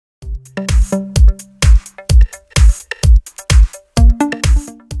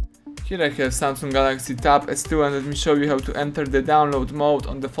Here I have Samsung Galaxy Tab S2 and let me show you how to enter the download mode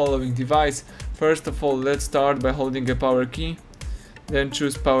on the following device. First of all, let's start by holding a power key, then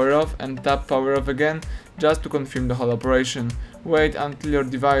choose power off and tap power off again just to confirm the whole operation. Wait until your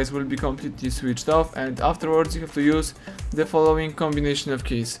device will be completely switched off, and afterwards you have to use the following combination of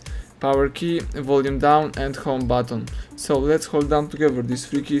keys: power key, volume down and home button. So let's hold down together these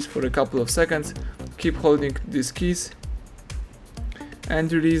three keys for a couple of seconds, keep holding these keys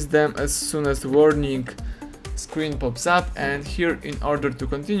and release them as soon as the warning screen pops up, and here in order to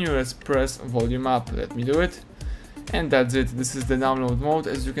continue let's press volume up. Let me do it. And that's it. This is the download mode.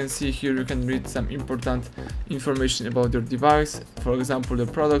 As you can see here, you can read some important information about your device, for example the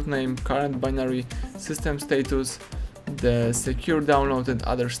product name, current binary, system status, the secure download and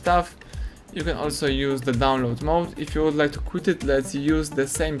other stuff. You can also use the download mode. If you would like to quit it, let's use the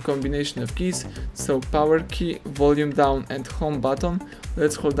same combination of keys, so power key, volume down and home button.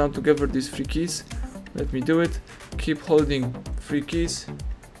 Let's hold down together these three keys. Let me do it. Keep holding three keys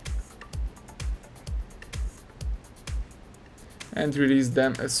and release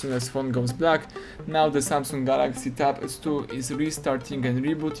them as soon as phone goes black. Now the Samsung Galaxy Tab S2 is restarting and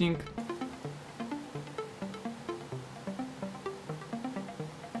rebooting.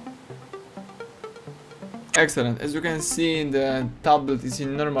 Excellent. As you can see, the tablet is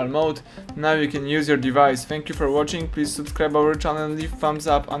in normal mode. Now you can use your device. Thank you for watching. Please subscribe our channel and leave thumbs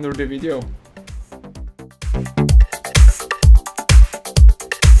up under the video.